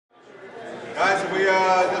Guys, we're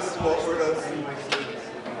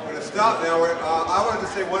gonna stop now. I wanted to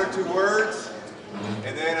say one or two words,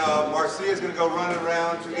 and then Marcia is gonna go running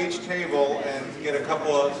around to each table and get a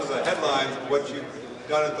couple of some of the headlines of what you've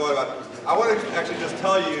done and thought about. I want to actually just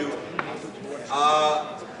tell you,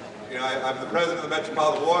 I'm the president of the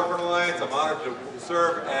Metropolitan Waterfront Alliance. I'm honored to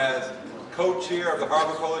serve as co-chair of the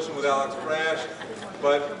Harbor Coalition with Alex Crash.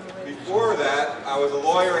 But before that, I was a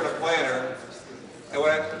lawyer and a planner. And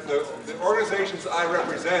the organizations I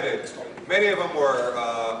represented, many of them were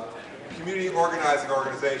community organizing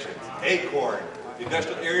organizations, ACORN, the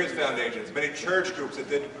Industrial Areas Foundations, many church groups that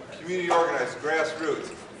did community organizing,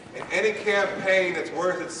 grassroots. And any campaign that's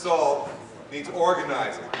worth its salt needs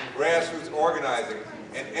organizing, grassroots organizing.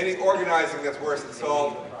 And any organizing that's worth its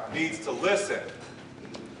salt needs to listen.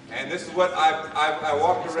 And this is what I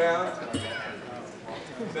walked around.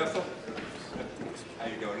 Cecil? How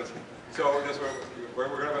you doing? So we're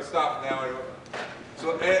going to stop now.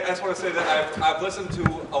 So I just want to say that I've listened to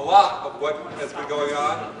a lot of what has been going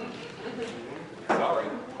on. Sorry.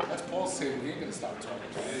 That's Paul saying we ain't going to stop talking.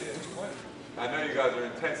 I know you guys are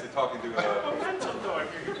intensely talking to You're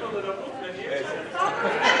building a movement here.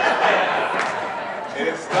 It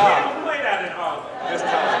is stop. You played out in Harlem. This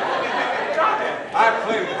time. I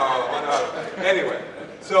played in Harlem. Anyway.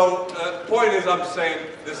 So the point is, I'm saying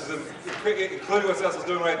this is including what Cecil's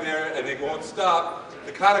doing right there, and it won't stop.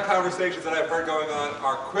 The kind of conversations that I've heard going on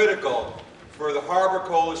are critical for the Harbor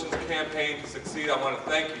Coalition's campaign to succeed. I want to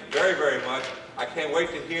thank you very, very much. I can't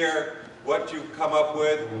wait to hear what you've come up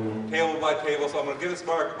with, table by table. So I'm going to give this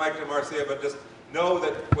mic to Marcia, but just know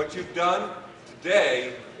that what you've done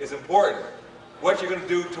today is important. What you're going to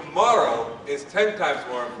do tomorrow is 10 times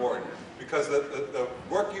more important. Because the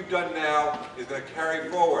work you've done now is going to carry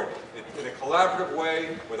forward in a collaborative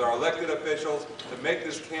way with our elected officials to make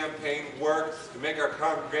this campaign work, to make our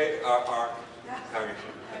congregation.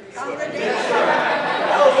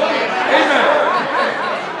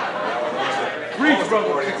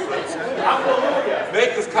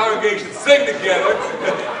 Make this congregation sing together,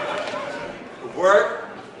 work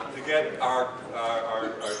to get our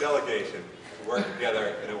delegation to work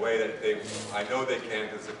together in a way that I know they can,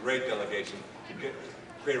 because it's a great delegation to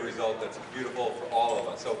create a result that's beautiful for all of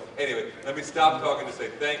us. So anyway, let me stop talking to say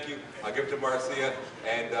thank you. I'll give it to Marcia,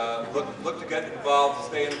 and look to get involved,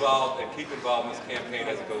 stay involved, and keep involved in this campaign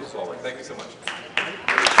as it goes forward. Thank you so much.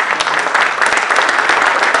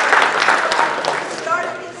 Start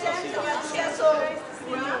at this end, so that's Cecil,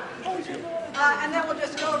 and then we'll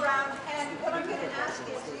just go around. And what I'm going to ask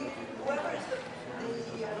is whoever is the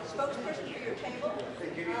spokesperson for your table.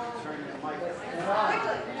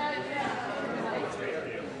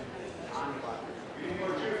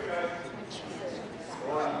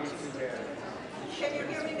 Can you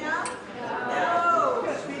hear me now?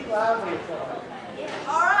 No. Speak loudly.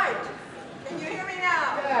 All right. Can you hear me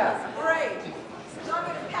now? Yeah. Great. So I'm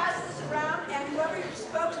going to pass this around, and whoever your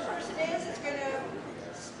spokesperson is going to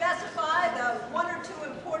specify the one or two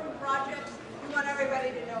important projects we want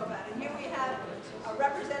everybody to know about. And here we have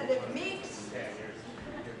Representative Meeks,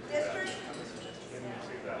 District,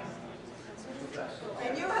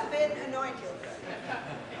 and you have been anointed.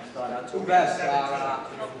 Two best,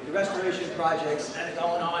 the restoration projects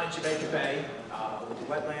going on in Jamaica Bay with the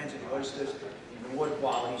wetlands and the oysters and the water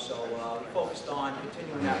quality. So we focused on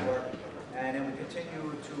continuing that work, and then we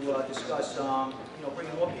continue to discuss,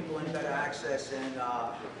 bringing more people in, better access, and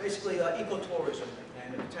basically ecotourism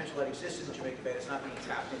and the potential that exists in Jamaica Bay that's not being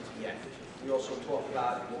tapped into yet. We also talk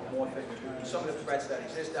about more things, some of the threats that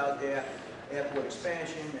exist out there, airport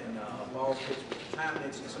expansion, and borrow pits with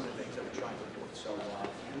contaminants, and some of the things that we're trying to avoid. So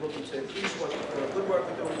we're looking to increase the good work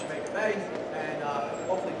we're doing in Jamaica Bay, and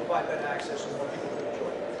hopefully provide better access so more people can enjoy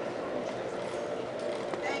it.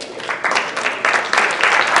 Thank you.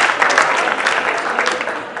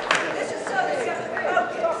 This is so that you can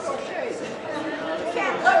focus. You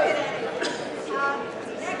can't look at anything.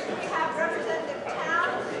 Next we have Representative Town,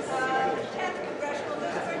 10th Congressional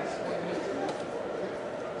District.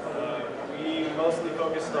 We mostly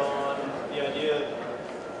focused on the idea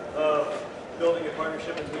of building a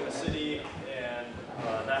partnership between the city and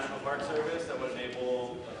National Park Service that would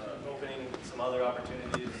enable opening some other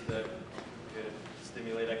opportunities that could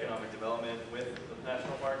stimulate economic development with the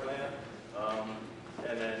national park land,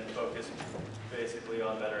 and then focus basically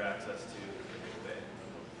on better access to the Bay.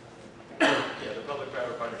 Yeah, the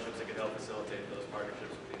public-private partnerships that could help facilitate those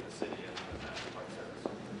partnerships between the city and the National Park Service.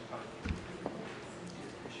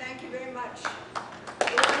 Thank you very much.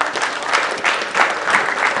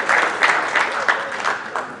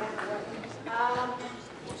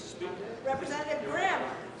 Representative Grimm.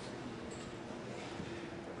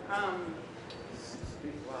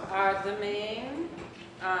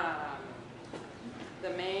 The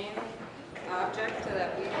main object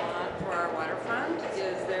that we want for our waterfront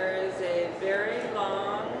is there is a very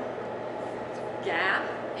long gap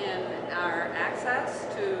in our access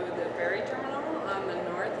to the ferry terminal on the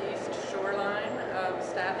northeast shoreline of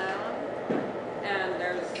Staten Island. And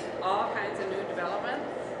there's all kinds of new developments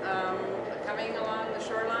coming along the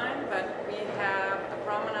shoreline, but we have a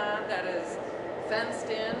promenade that is fenced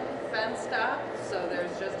in, fenced up, so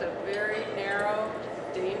there's just a very narrow,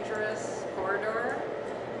 dangerous corridor,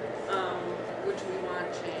 which we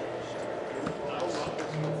want changed.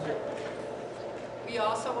 We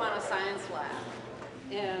also want a science lab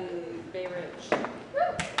in Bay Ridge.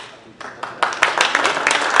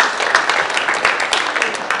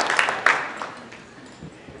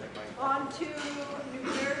 On to New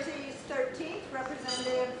Jersey's 13th,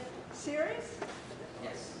 Representative Series.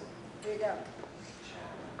 Yes. Here you go.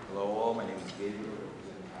 Hello all, my name is Gabriel,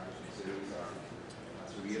 representing Congressman Series.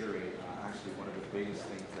 To reiterate, actually one of the biggest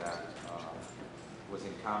things that was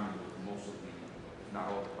in common with most of the, if not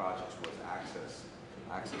all the projects, was access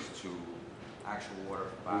to actual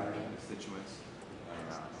water by constituents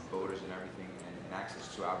and voters and everything, and access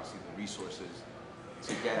to obviously the resources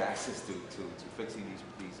to get access to fixing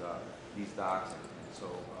these docks. And so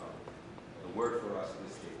the word for us at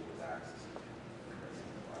this table is access.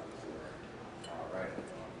 All right.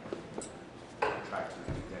 Back to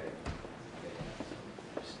the day.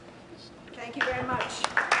 Thank you very much.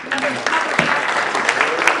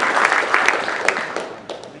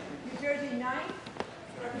 New Jersey 9th,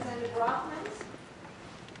 Representative Rothman.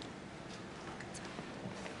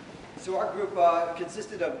 So our group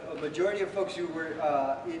consisted of a majority of folks who were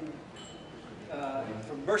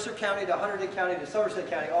from Mercer County to Hunterdon County to Somerset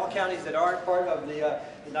County, all counties that aren't part of the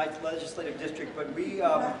 9th Legislative District. But we,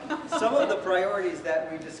 some of the priorities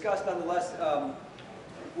that we discussed nonetheless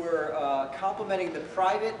were complementing the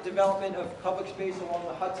private development of public space along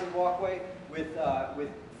the Hudson Walkway with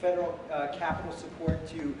federal capital support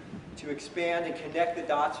to expand and connect the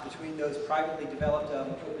dots between those privately developed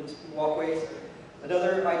open walkways.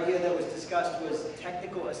 Another idea that was discussed was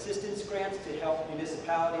technical assistance grants to help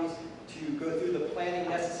municipalities to go through the planning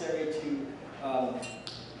necessary to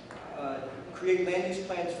create land use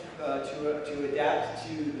plans to adapt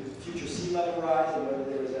to the future sea level rise, and whether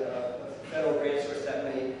there was a federal grant source that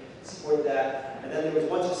may support that. And then there was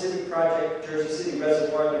one specific project, Jersey City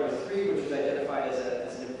Reservoir number 3, which was identified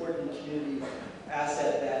as an important community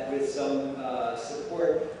asset that with some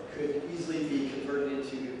support could easily be converted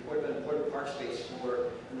into an important park space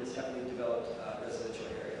for this heavily developed residential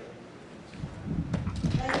area.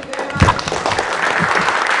 Thank you very much.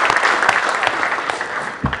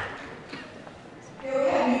 Here we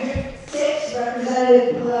have New Jersey 6,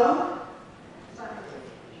 Representative Blow.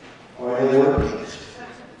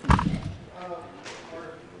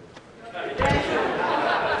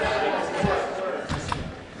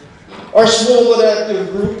 Our small but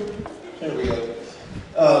active group, there we go.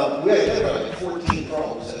 We identified 14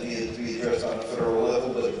 problems that needed to be addressed on a federal level,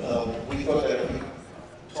 but we thought that if we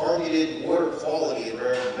targeted water quality in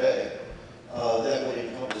Raritan Bay, that would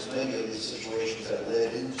encompass many of these situations that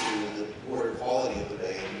led into the water quality of the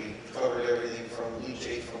bay. And we covered everything from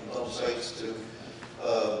leachate from dump sites to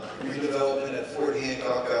redevelopment at Fort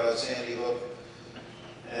Hancock out at Sandy Hook,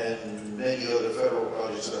 and many other federal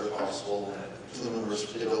projects that are possible and too numerous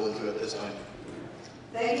to go into at this time.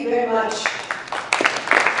 Thank you very much.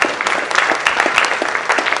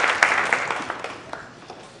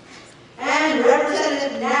 And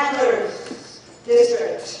Representative Nadler's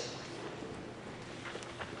district.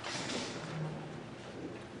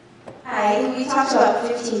 Hi, we talked about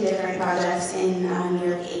 15 different projects in New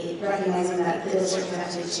York 8, recognizing that the district is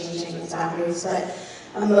actually changing its boundaries, but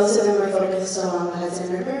most of them were focused along the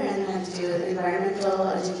Hudson River and had to do with environmental,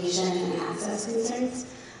 education, and access concerns.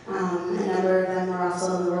 A number of them were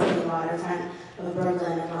also in the working waterfront of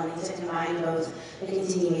Brooklyn and wanting to combine both the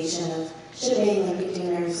continuation of shipping and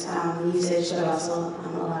containers usage, but also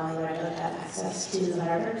allowing Red Hook to have access to the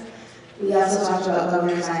harbor. We also talked about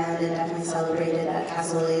Governor's Island and definitely celebrated that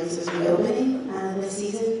Castle Williams' reopening this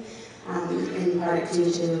season, in part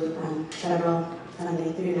due to federal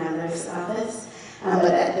funding through Nadler's office.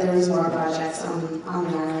 But there was more projects on the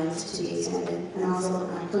island to be expanded. And also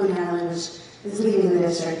Coney Island, which is leaving the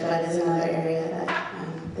district, but is another area that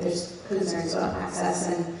there's concerns about access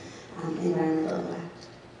and environmental impact.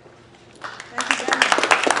 Thank you very much.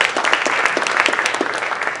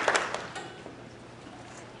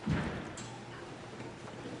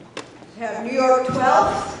 We have New York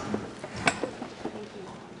 12th.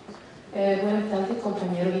 Buenas tardes,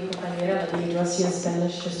 compañeros y compañeras. let me address you in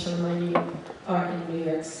Spanish just to remind you are in New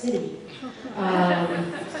York City. I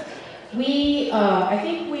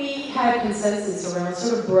think we had consensus around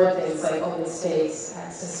sort of broad things like open space,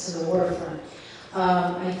 access to the waterfront.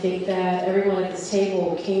 I think that everyone at this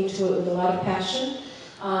table came to it with a lot of passion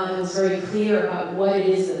and was very clear about what it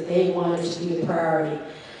is that they wanted to be the priority.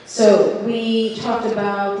 So we talked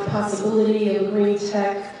about the possibility of a green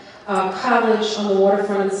tech college on the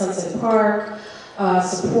waterfront in Sunset Park,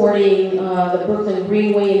 supporting the Brooklyn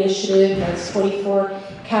Greenway Initiative, that's 24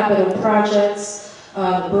 capital projects.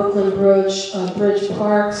 The Brooklyn Bridge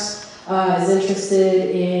Parks is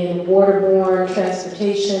interested in waterborne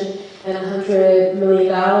transportation and $100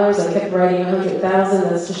 million. I kept writing 100,000.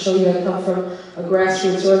 That's to show you I come from a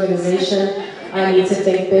grassroots organization. I need to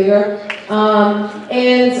think bigger. From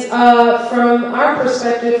our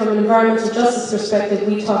perspective, from an environmental justice perspective,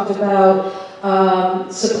 we talked about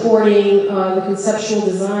supporting the conceptual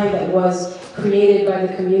design that was created by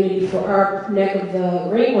the community for our neck of the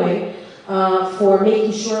Greenway, for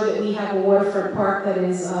making sure that we have a waterfront park that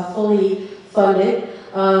is fully funded,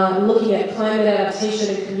 looking at climate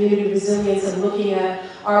adaptation and community resilience, and looking at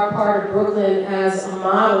our part of Brooklyn as a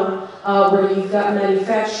model where you've got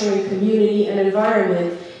manufacturing, community, and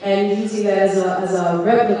environment, and using that as a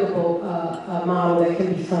replicable model that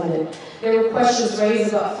can be funded. There were questions raised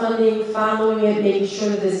about funding, following it, making sure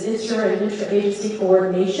that there's inter- and intra-agency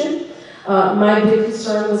coordination. My big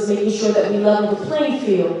concern was making sure that we level the playing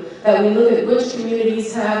field, that we look at which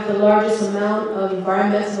communities have the largest amount of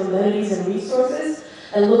environmental amenities and resources,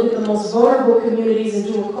 and look at the most vulnerable communities and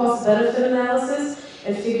do a cost-benefit analysis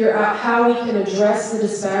and figure out how we can address the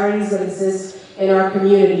disparities that exist in our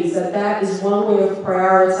communities. That is one way of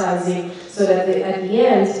prioritizing so that at the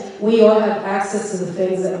end, we all have access to the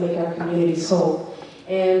things that make our communities whole.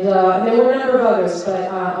 And there were a number of others, but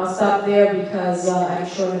I'll stop there because I'm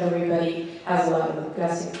sure that everybody has a lot of them.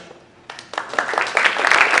 Gracias.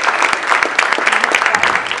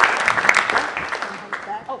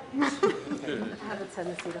 I have a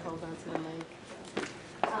tendency to hold on to the mic.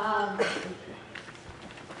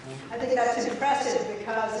 I think that's impressive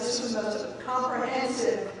because this was the most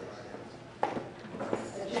comprehensive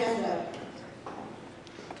agenda.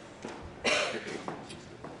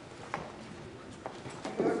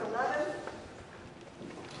 York 11.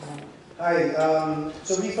 Hi,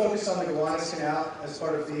 so we focused on the Gowanus Canal as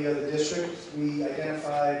part of the district. We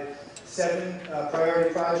identified 7 priority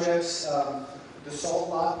projects. The Salt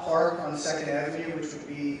Lot Park on 2nd Avenue, which would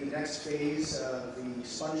be the next phase of the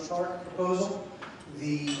Sponge Park proposal.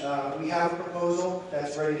 We have a proposal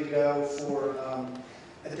that's ready to go for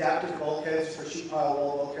adaptive bulkheads, for sheet pile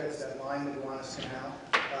wall bulkheads that line the Gowanus Canal.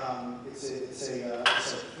 It's an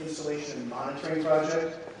installation and monitoring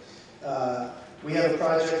project. We have a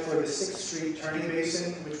project for the 6th Street turning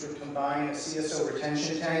basin, which would combine a CSO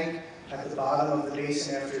retention tank at the bottom of the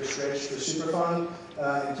basin after it's dredged for Superfund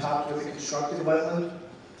and topped with a constructed wetland.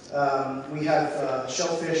 We have a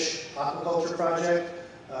shellfish aquaculture project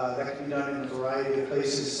that can be done in a variety of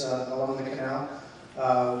places along the canal.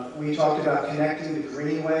 We talked about connecting the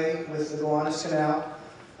Greenway with the Gowanus Canal.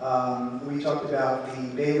 We talked about the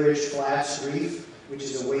Bay Ridge Flats Reef, which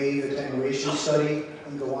is a wave attenuation study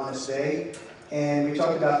in Gowanus Bay. And we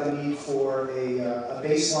talked about the need for a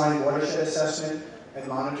baseline watershed assessment and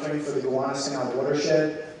monitoring for the Gowanus Canal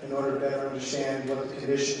watershed in order to better understand what the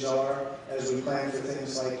conditions are as we plan for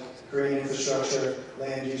things like green infrastructure,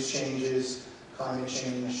 land use changes, climate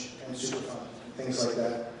change, and Superfund, things like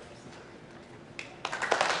that.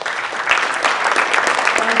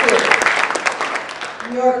 Thank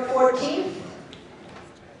you. New York 14.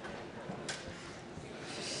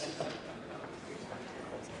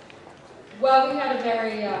 Well, we had a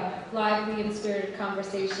very lively and spirited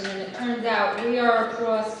conversation, and it turns out we are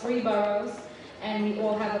across 3 boroughs, and we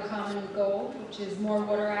all have a common goal, which is more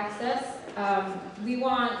water access. We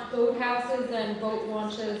want boat houses and boat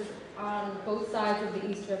launches on both sides of the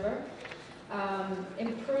East River.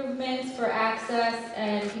 Improvements for access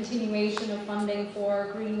and continuation of funding for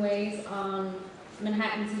greenways on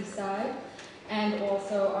Manhattan's east side, and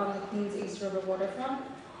also on the Queens East River waterfront.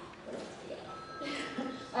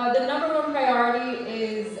 The number 1 priority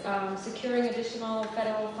is securing additional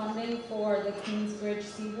federal funding for the Queensbridge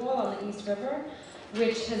seawall on the East River,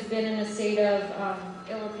 which has been in a state of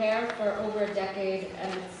ill repair for over a decade,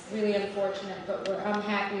 and it's really unfortunate, but I'm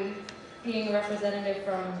happy being a representative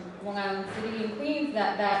from Long Island City and Queens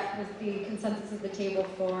that was the consensus at the table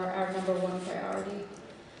for our number 1 priority.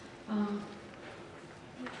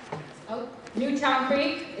 Newtown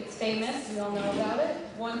Creek, it's famous, we all know about it.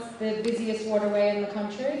 Once the busiest waterway in the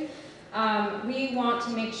country. We want to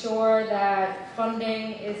make sure that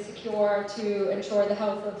funding is secure to ensure the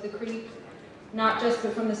health of the creek, not just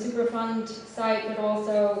from the Superfund site, but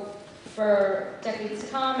also for decades to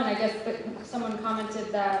come. And I guess someone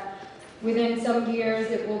commented that within some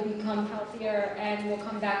years it will become healthier and will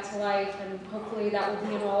come back to life, and hopefully that will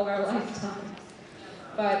be in all of our lifetimes.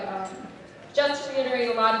 But just to reiterate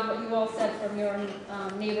a lot of what you all said from your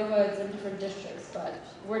neighborhoods and different districts, but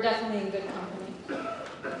we're definitely in good company.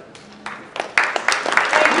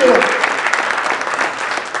 Thank you.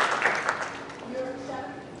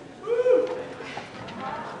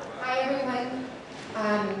 Hi, everyone.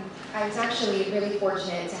 I was actually really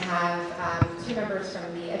fortunate to have two members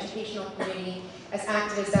from the educational community as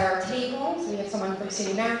active as our table. So we have someone from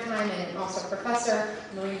SUNY Maritime and also a professor,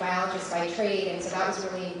 marine biologist by trade, and so that was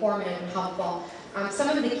really informative and helpful. Some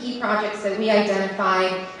of the key projects that we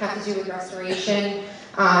identified have to do with restoration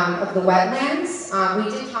of the wetlands. We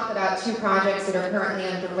did talk about two projects that are currently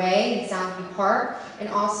underway in Soundview Park, and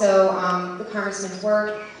also the Congressman's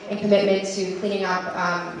work and commitment to cleaning up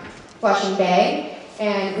Flushing Bay.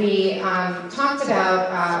 And we talked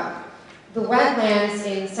about the wetlands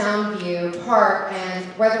in Soundview Park and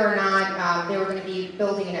whether or not they were going to be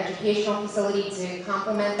building an educational facility to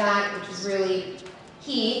complement that, which is really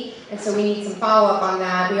key, and so we need some follow-up on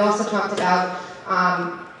that. We also talked about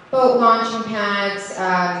boat launching pads,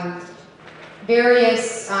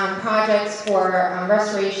 various projects for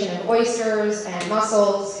restoration of oysters and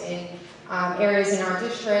mussels in areas in our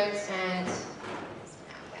district, and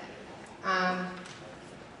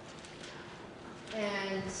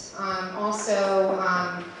also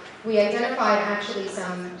we identified actually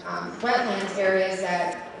some wetlands areas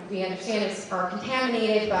that we understand are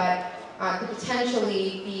contaminated, but could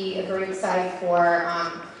potentially be a great site for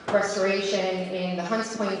restoration in the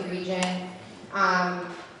Hunts Point region.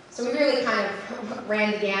 So we really kind of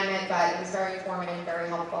ran the gamut, but it was very informative, very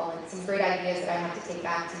helpful, and some great ideas that I have to take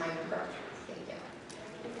back to my member. Thank you.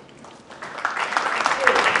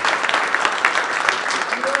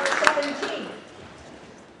 Number 17.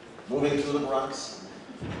 Moving to the Bronx.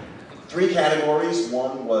 3 categories.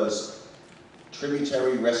 One was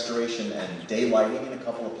tributary restoration and daylighting in a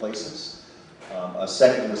couple of places. A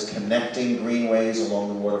second was connecting greenways along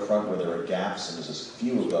the waterfront where there are gaps, and there's just a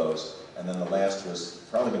few of those. And then the last was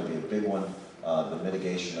probably going to be a big one, the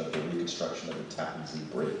mitigation of the reconstruction of the Tappan Zee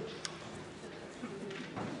Bridge.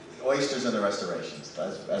 The oysters and the restorations,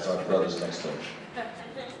 as our brothers next door.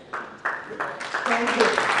 Thank you.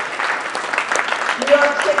 New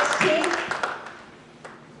York 16.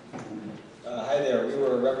 Hi there. We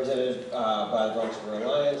were represented by the Waterfront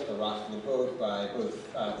Alliance, by Rockland Boat, by both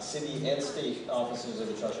city and state officers of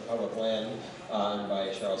the Trust for Public Land, and by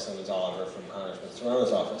Cheryl Simmons Oliver from Congressman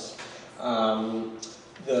Serrano's office.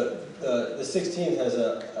 The 16th has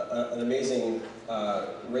an amazing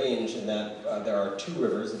range in that there are 2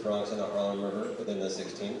 rivers, the Bronx and the Harlem River, within the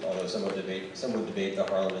 16th, although some would debate the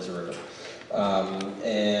Harlem is a river.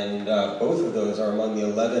 Both of those are among the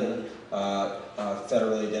 11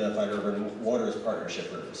 federally identified urban waters partnership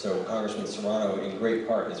rivers. So Congressman Serrano, in great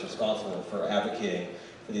part, is responsible for advocating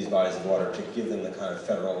for these bodies of water to give them the kind of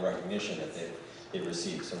federal recognition that they've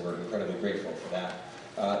received. So we're incredibly grateful for that.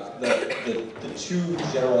 The 2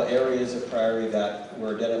 general areas of priority that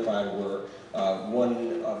were identified were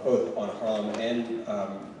one, both on Harlem and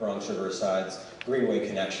Bronx River sides, greenway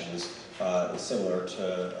connections, similar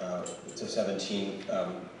to 17,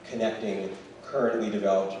 connecting currently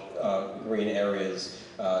developed green areas,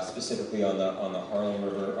 specifically on the Harlem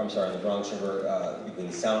River, on the Bronx River, between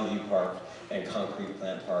Soundview Park and Concrete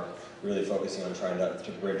Plant Park, really focusing on trying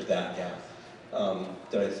to bridge that gap.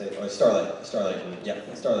 Did I say, Starlight and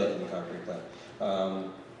the Concrete Plant.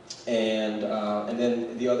 And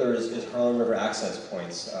then the other is Harlem River access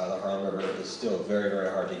points. The Harlem River is still very, very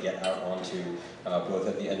hard to get out onto, both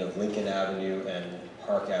at the end of Lincoln Avenue and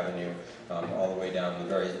Park Avenue, all the way down the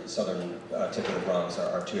very southern tip of the Bronx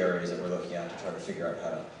are 2 areas that we're looking at to try to figure out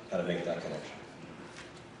how to make that connection.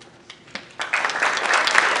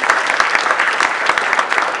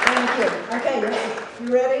 Thank you. Okay, you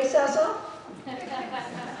ready, Cecil?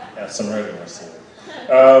 Yes, I'm ready, Marcia.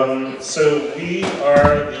 So we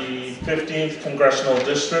are the 15th Congressional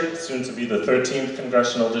District, soon to be the 13th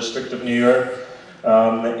Congressional District of New York.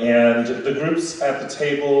 And the groups at the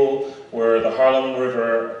table were the Harlem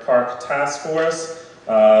River Park Task Force,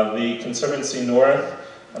 the Conservancy North,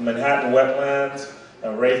 Manhattan Wetlands,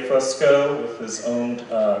 Ray Fusco with his own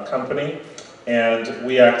company, and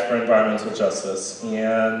We Act for Environmental Justice.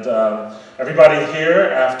 And everybody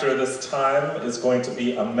here after this time is going to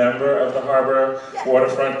be a member of the Harbor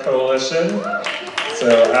Waterfront Coalition.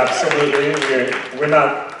 So absolutely, we're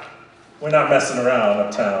not We're not messing around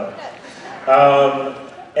uptown.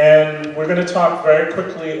 And we're going to talk very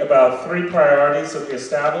quickly about 3 priorities that we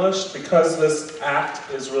established, because this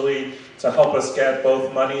act is really to help us get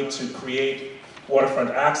both money to create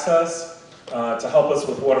waterfront access, to help us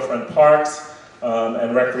with waterfront parks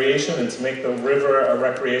and recreation, and to make the river a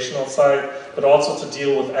recreational site, but also to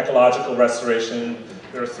deal with ecological restoration.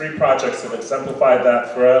 There are 3 projects that exemplified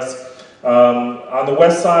that for us. On the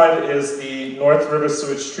west side is the North River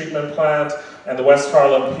Sewage Treatment Plant and the West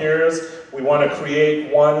Harlem Piers. We want to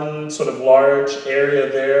create one sort of large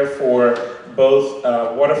area there for both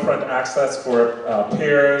waterfront access for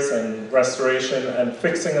piers and restoration and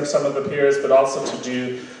fixing of some of the piers, but also to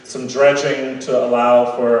do some dredging to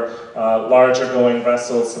allow for larger going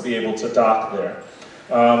vessels to be able to dock there.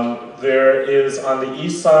 There is on the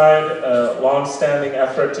east side a long-standing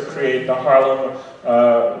effort to create the Harlem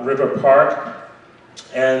River Park.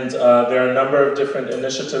 And there are a number of different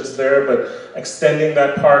initiatives there, but extending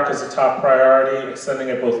that park is a top priority, extending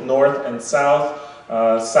it both north and south.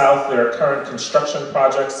 South, there are current construction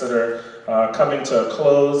projects that are coming to a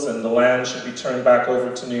close, and the land should be turned back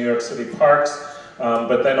over to New York City Parks.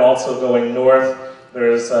 But then also going north,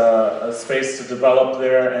 there's a space to develop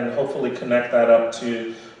there and hopefully connect that up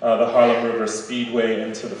to the Harlem River Speedway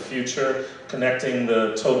into the future, connecting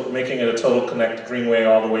making it a total connect greenway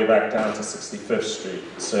all the way back down to 65th Street.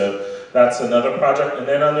 So that's another project. And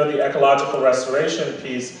then under the ecological restoration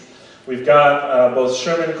piece, we've got both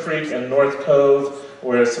Sherman Creek and North Cove,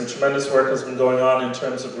 where some tremendous work has been going on in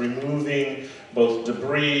terms of removing both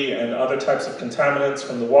debris and other types of contaminants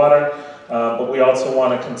from the water. But we also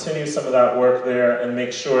want to continue some of that work there and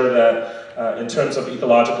make sure that in terms of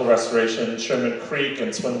ecological restoration, Sherman Creek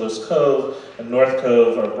and Swindler's Cove and North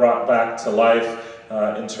Cove are brought back to life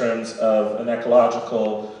in terms of an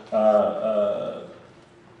ecological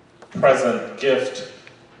present gift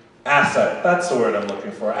asset, that's the word I'm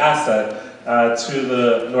looking for, asset to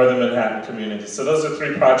the Northern Manhattan community. So those are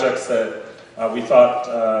 3 projects that we thought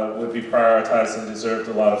would be prioritized and deserved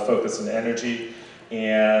a lot of focus and energy.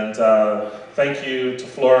 And thank you to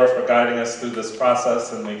Flora for guiding us through this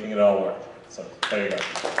process and making it all work. So there you go.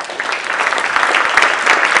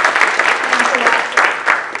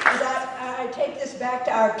 I take this back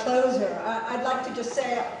to our closer. I'd like to just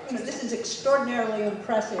say, this is extraordinarily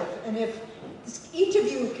impressive. And if each of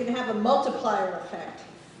you can have a multiplier effect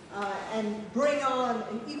and bring on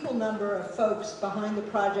an equal number of folks behind the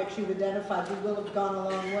projects you've identified, we will have gone a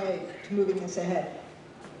long way to moving this ahead.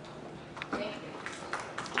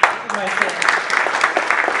 I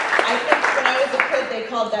think when I was a kid, they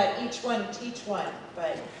called that each one teach one,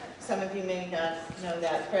 but some of you may not know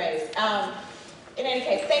that phrase. In any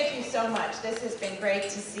case, thank you so much. This has been great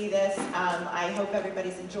to see this. I hope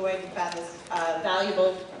everybody's enjoyed and found this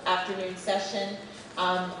valuable afternoon session.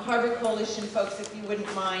 Harbor Coalition folks, if you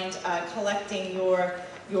wouldn't mind collecting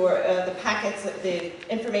the packets, the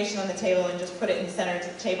information on the table, and just put it in the center of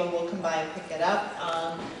the table, we'll come by and pick it up.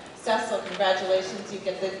 Cecil, congratulations. You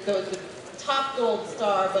get the top gold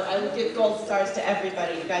star, but I will give gold stars to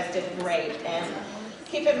everybody. You guys did great. And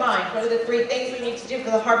keep in mind, what are the 3 things we need to do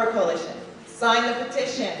for the Harbor Coalition? Sign the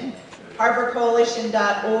petition,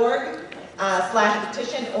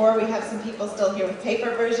 harborcoalition.org/petition, or we have some people still here with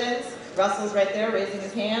paper versions. Russell's right there raising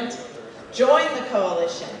his hand. Join the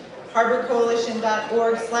coalition,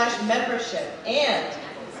 harborcoalition.org/membership, and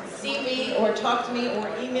see me or talk to me or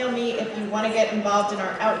email me if you want to get involved in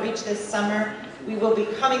our outreach this summer. We will be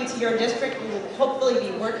coming to your district. We will hopefully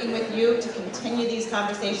be working with you to continue these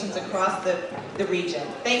conversations across the region.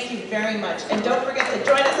 Thank you very much. And don't forget to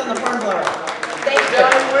join us on the hornblower.